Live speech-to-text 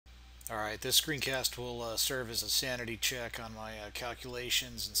Alright, this screencast will serve as a sanity check on my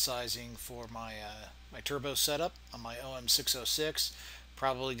calculations and sizing for my turbo setup on my om606.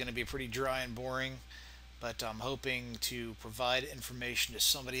 Probably going to be pretty dry and boring, but I'm hoping to provide information to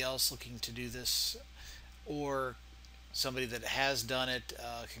somebody else looking to do this, or somebody that has done it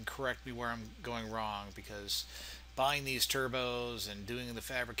can correct me where I'm going wrong, because buying these turbos and doing the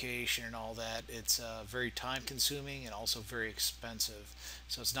fabrication and all that, it's very time consuming and also very expensive.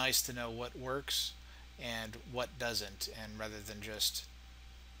 So it's nice to know what works and what doesn't, and rather than just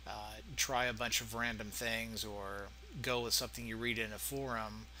try a bunch of random things or go with something you read in a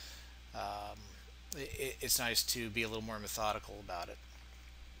forum, um, it's nice to be a little more methodical about it.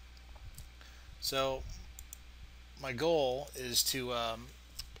 So my goal is to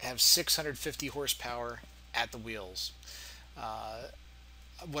have 650 horsepower at the wheels. Uh,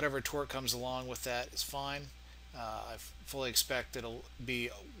 Whatever torque comes along with that is fine. I fully expect it'll be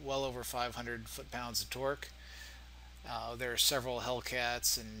well over 500 foot-pounds of torque. There are several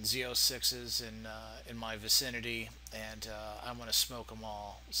Hellcats and Z06s in my vicinity, and I want to smoke them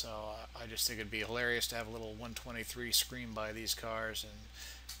all. So I just think it'd be hilarious to have a little 123 scream by these cars and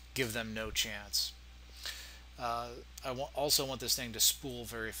give them no chance. Also want this thing to spool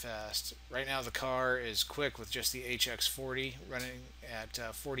very fast. Right now the car is quick with just the HX40 running at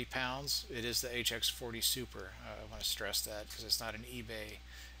 40 pounds. It is the HX40 Super. I want to stress that because it's not an eBay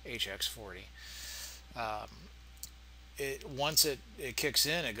HX40. Once it kicks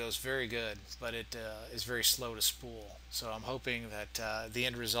in, it goes very good, but it is very slow to spool. So I'm hoping that the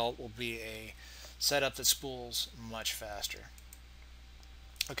end result will be a setup that spools much faster.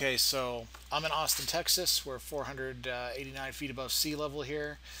 Okay, so I'm in Austin, Texas. We're 489 feet above sea level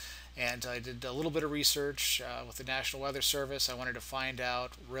here, and I did a little bit of research with the National Weather Service. I wanted to find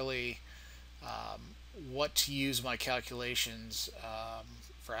out really what to use my calculations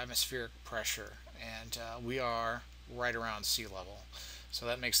for atmospheric pressure, and we are right around sea level. So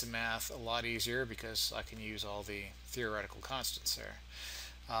that makes the math a lot easier because I can use all the theoretical constants there.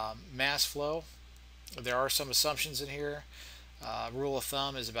 Mass flow, there are some assumptions in here. Rule of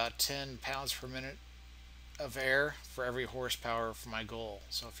thumb is about 10 pounds per minute of air for every horsepower for my goal.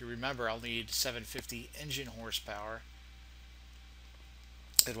 So if you remember, I'll need 750 engine horsepower,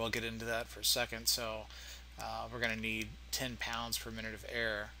 and we'll get into that for a second. So we're going to need 10 pounds per minute of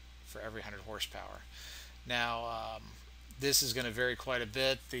air for every 100 horsepower. Now this is going to vary quite a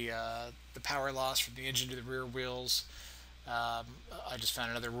bit. The power loss from the engine to the rear wheels, I just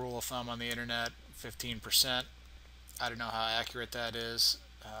found another rule of thumb on the internet, 15%. I don't know how accurate that is,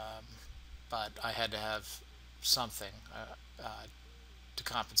 but I had to have something to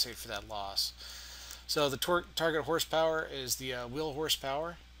compensate for that loss. So the target horsepower is the wheel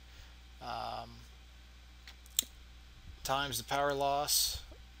horsepower times the power loss.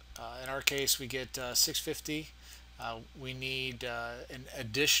 In our case, we get 650. We need an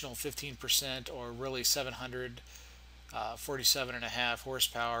additional 15%, or really 747.5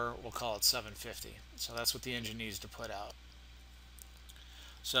 horsepower. We'll call it 750. So that's what the engine needs to put out.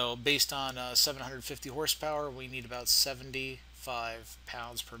 So based on 750 horsepower, we need about 75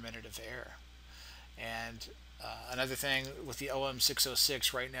 pounds per minute of air. And another thing with the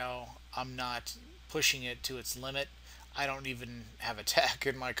om606 right now, I'm not pushing it to its limit. I don't even have a tach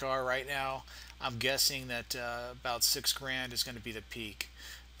in my car right now. I'm guessing that about $6,000 is going to be the peak,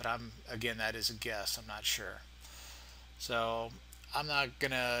 but again, that is a guess. I'm not sure. So I'm not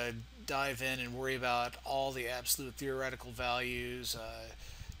going to dive in and worry about all the absolute theoretical values,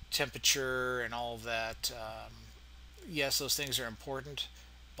 temperature, and all of that. Yes, those things are important,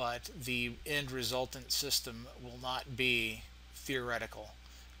 but the end resultant system will not be theoretical,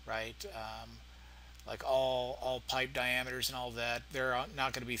 right? Like all pipe diameters and all of that, they're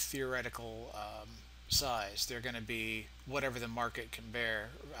not going to be theoretical size. They're going to be whatever the market can bear,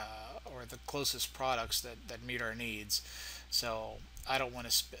 or the closest products that meet our needs. So I don't want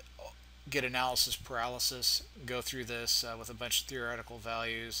to get analysis paralysis, go through this with a bunch of theoretical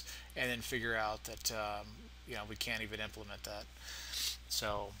values, and then figure out that we can't even implement that.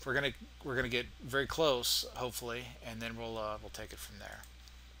 So we're gonna get very close, hopefully, and then we'll take it from there.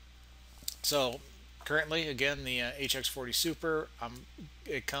 So currently, again, the HX40 Super,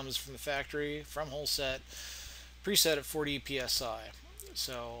 it comes from the factory, from whole set, preset at 40 psi.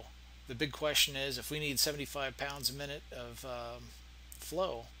 So the big question is, if we need 75 pounds a minute of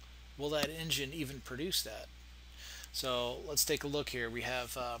flow, will that engine even produce that? So let's take a look here. We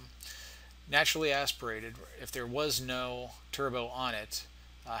have naturally aspirated. If there was no turbo on it,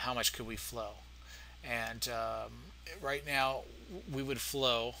 how much could we flow? And right now we would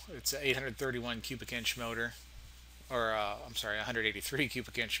flow, it's an 831 cubic inch motor, or I'm sorry, 183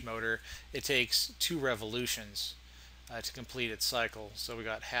 cubic inch motor, it takes 2 revolutions to complete its cycle. So we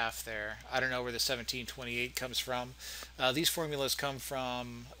got half there. I don't know where the 1728 comes from. These formulas come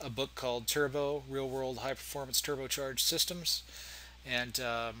from a book called Turbo, Real World High Performance Turbocharged Systems. And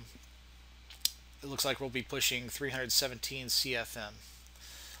it looks like we'll be pushing 317 CFM.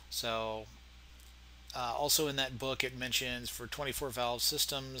 So also in that book it mentions for 24 valve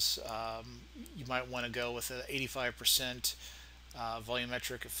systems you might want to go with an 85%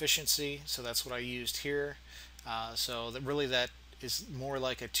 volumetric efficiency. So that's what I used here. So that really that is more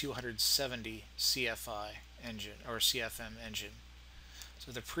like a 270 CFI engine or CFM engine.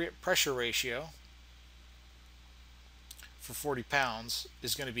 So the pressure ratio for 40 pounds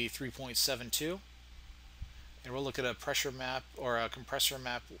is going to be 3.72. And we'll look at a pressure map or a compressor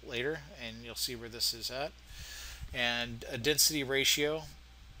map later, and you'll see where this is at. And a density ratio.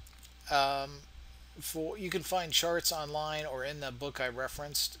 You can find charts online or in the book I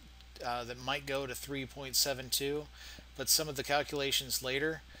referenced that might go to 3.72, but some of the calculations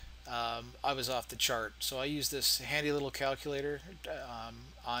later, I was off the chart. So I used this handy little calculator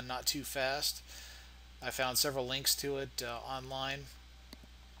on Not Too Fast. I found several links to it online.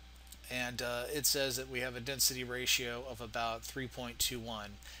 And it says that we have a density ratio of about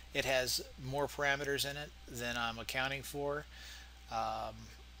 3.21. It has more parameters in it than I'm accounting for.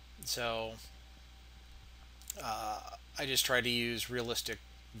 So I just try to use realistic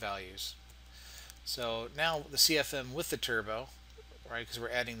values. So now the CFM with the turbo, right, because we're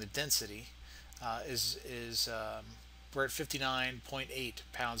adding the density, we're at 59.8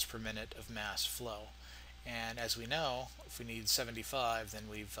 pounds per minute of mass flow. And as we know, if we need 75, then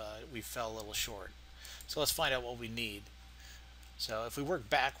we fell a little short. So let's find out what we need. So if we work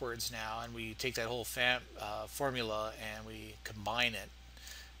backwards now and we take that whole formula and we combine it,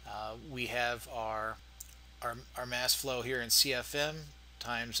 we have our mass flow here in CFM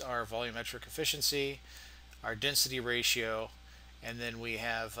times our volumetric efficiency, our density ratio, and then we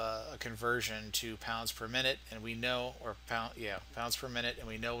have a conversion to pounds per minute, and we know, pounds per minute, and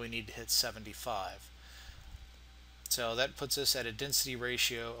we know we need to hit 75. So that puts us at a density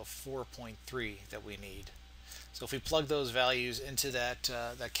ratio of 4.3 that we need. So if we plug those values into that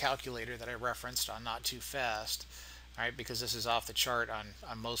calculator that I referenced on Not Too Fast, all right, because this is off the chart on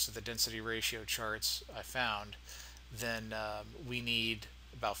most of the density ratio charts I found, then we need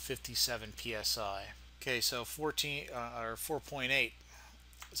about 57 psi. Okay, so 4.8.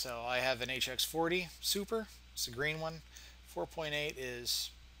 So I have an HX40 Super. It's the green one. 4.8 is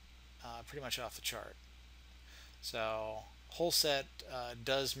pretty much off the chart. So Wholeset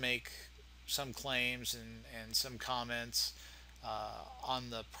does make some claims and some comments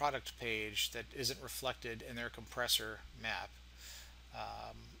on the product page that isn't reflected in their compressor map.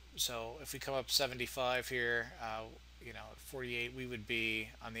 So if we come up 75 here, at 48, we would be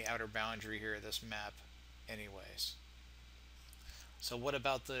on the outer boundary here of this map anyways. So what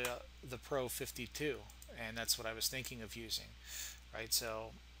about the Pro 52? And that's what I was thinking of using, right?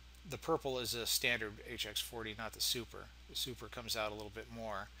 So the purple is a standard HX40, not the Super. The Super comes out a little bit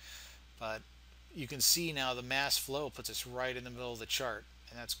more, but you can see now the mass flow puts us right in the middle of the chart,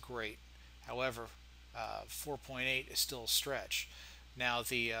 and that's great. However, 4.8 is still a stretch. Now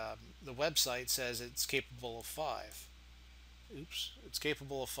the website says it's capable of 5. Oops, it's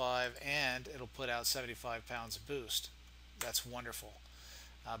capable of 5, and it'll put out 75 pounds of boost. That's wonderful,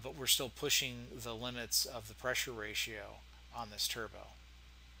 but we're still pushing the limits of the pressure ratio on this turbo.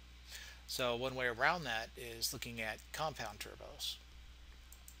 So one way around that is looking at compound turbos.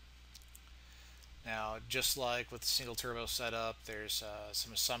 Now, just like with the single turbo setup, there's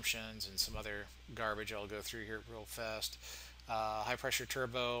some assumptions and some other garbage I'll go through here real fast. High pressure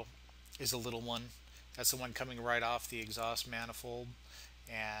turbo is a little one. That's the one coming right off the exhaust manifold,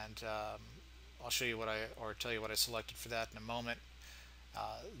 and I'll show you tell you what I selected for that in a moment.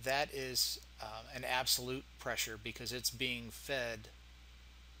 That is an absolute pressure because it's being fed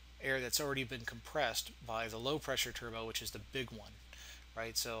air that's already been compressed by the low pressure turbo, which is the big one,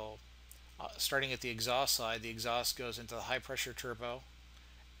 right? So starting at the exhaust side, the exhaust goes into the high pressure turbo,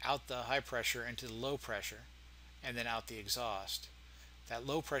 out the high pressure into the low pressure, and then out the exhaust. That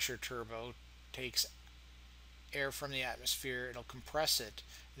low pressure turbo takes air from the atmosphere, it'll compress it,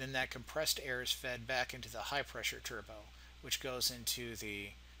 and then that compressed air is fed back into the high pressure turbo, which goes into the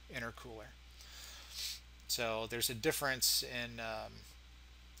intercooler. So there's a difference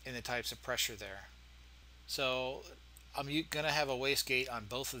in the types of pressure there. So I'm going to have a wastegate on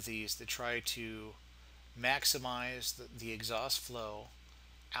both of these to try to maximize the exhaust flow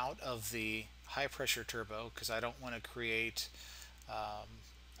out of the high pressure turbo, because I don't want to create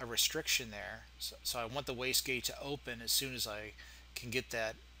a restriction there. So I want the wastegate to open as soon as I can get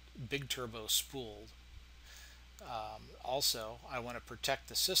that big turbo spooled. Also, I want to protect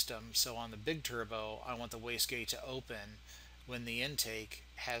the system, so on the big turbo, I want the wastegate to open when the intake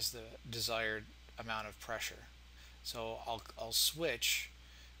has the desired amount of pressure. So I'll switch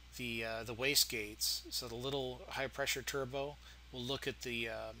the wastegates. So the little high pressure turbo will look at the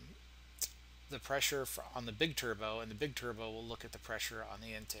pressure on the big turbo, and the big turbo will look at the pressure on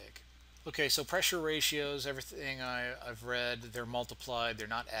the intake. Okay, so pressure ratios, everything I've read, they're multiplied, they're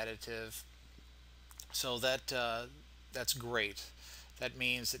not additive. So that's great. That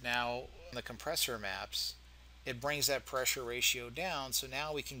means that now on the compressor maps, it brings that pressure ratio down, so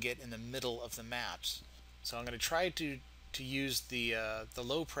now we can get in the middle of the maps. So I'm going to try to use the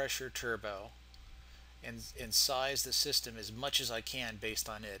low pressure turbo and size the system as much as I can based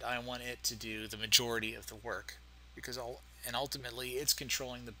on it. I want it to do the majority of the work, because ultimately it's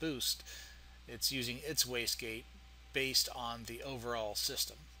controlling the boost. It's using its wastegate based on the overall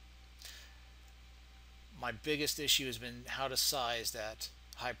system. My biggest issue has been how to size that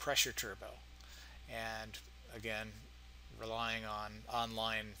high pressure turbo, and again, relying on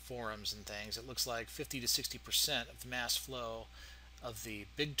online forums and things, it looks like 50 to 60% of the mass flow of the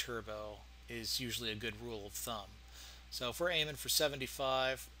big turbo is usually a good rule of thumb. So if we're aiming for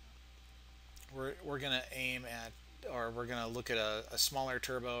 75, we're going to aim at, or we're going to look at a smaller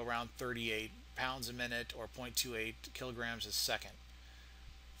turbo around 38 pounds a minute or 0.28 kilograms a second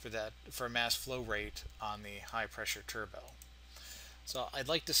for a mass flow rate on the high pressure turbo. So I'd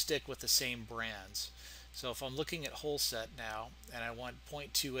like to stick with the same brands. So if I'm looking at whole set now and I want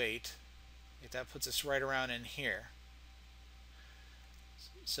 0.28, that puts us right around in here.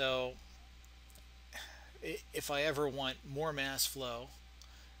 So if I ever want more mass flow,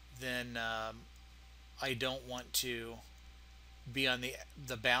 then I don't want to be on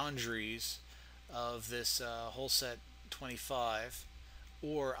the boundaries of this whole set 25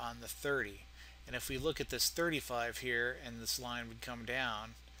 or on the 30. And if we look at this 35 here and this line would come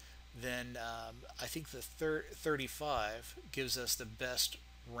down, then I think the 35 gives us the best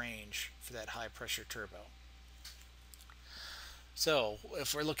range for that high pressure turbo. So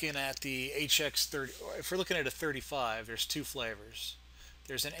if we're looking at the HX30, if we're looking at a 35, there's two flavors.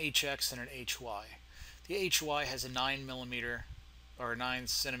 There's an HX and an HY. The HY has a 9mm or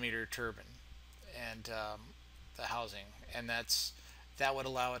 9cm turbine and the housing, and that would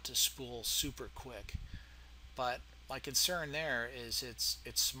allow it to spool super quick. But my concern there is it's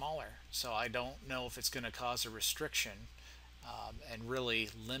smaller, so I don't know if it's going to cause a restriction and really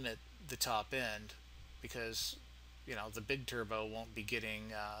limit the top end, because the big turbo won't be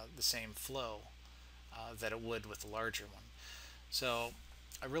getting the same flow that it would with the larger one. So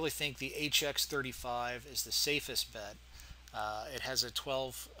I really think the HX35 is the safest bet. It has a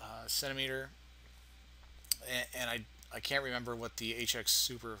 12 centimeter, and I can't remember what the HX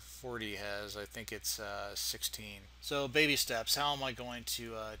Super 40 has. I think it's 16. So baby steps. How am I going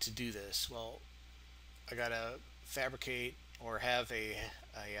to do this? Well, I gotta fabricate or have a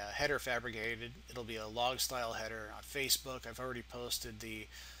header fabricated. It'll be a log style header on Facebook. I've already posted the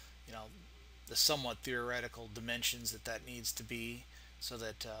somewhat theoretical dimensions that needs to be, so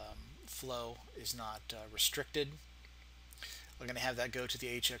that flow is not restricted. I'm going to have that go to the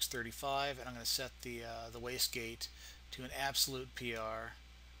HX35, and I'm going to set the wastegate to an absolute PR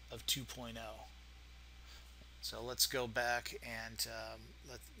of 2.0. So let's go back and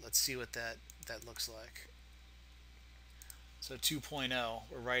let's see what that looks like. So 2.0,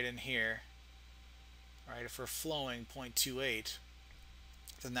 we're right in here. All right, if we're flowing 0.28,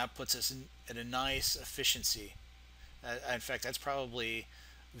 then that puts us at a nice efficiency. In fact, that's probably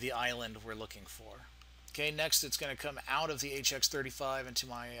the island we're looking for. Okay, next it's going to come out of the HX35 into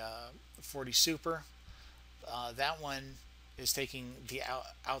my 40 Super. That one is taking the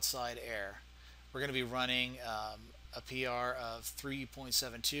outside air. We're going to be running a PR of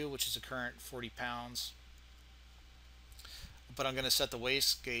 3.72, which is a current 40 pounds. But I'm going to set the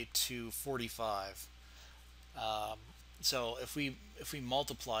wastegate to 45. So if we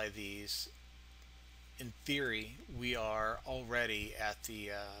multiply these, in theory, we are already at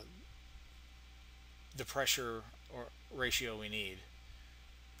the pressure or ratio we need,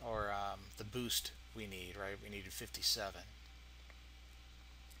 or the boost we need, right? We needed 57.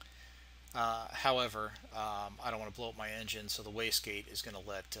 However, I don't want to blow up my engine, so the wastegate is going to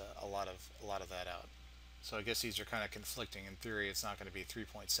let a lot of that out. So I guess these are kind of conflicting. In theory, it's not going to be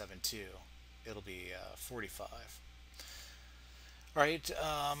 3.72. It'll be 45. All right.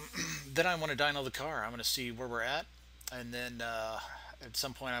 Then I want to dyno the car. I'm going to see where we're at, and then at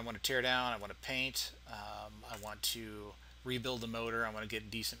some point I want to tear down. I want to paint. I want to rebuild the motor. I want to get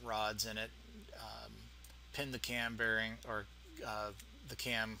decent rods in it, pin the cam bearing or the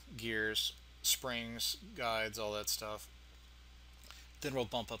cam gears, springs, guides, all that stuff. Then we'll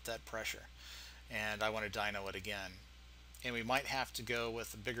bump up that pressure, and I want to dyno it again. And we might have to go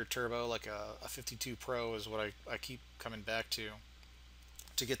with a bigger turbo, like a 52 Pro is what I keep coming back to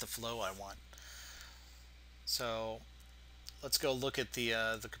get the flow I want. So let's go look at the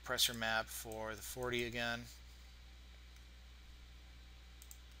compressor map for the 40 again.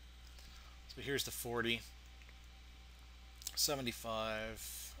 So here's the 40,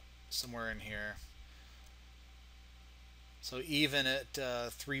 75, somewhere in here. So even at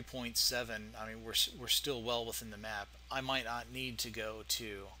 3.7, I mean, we're still well within the map. I might not need to go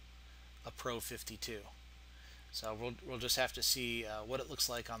to a Pro 52. So we'll just have to see what it looks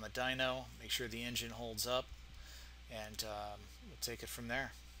like on the dyno, make sure the engine holds up, and we'll take it from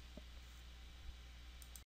there.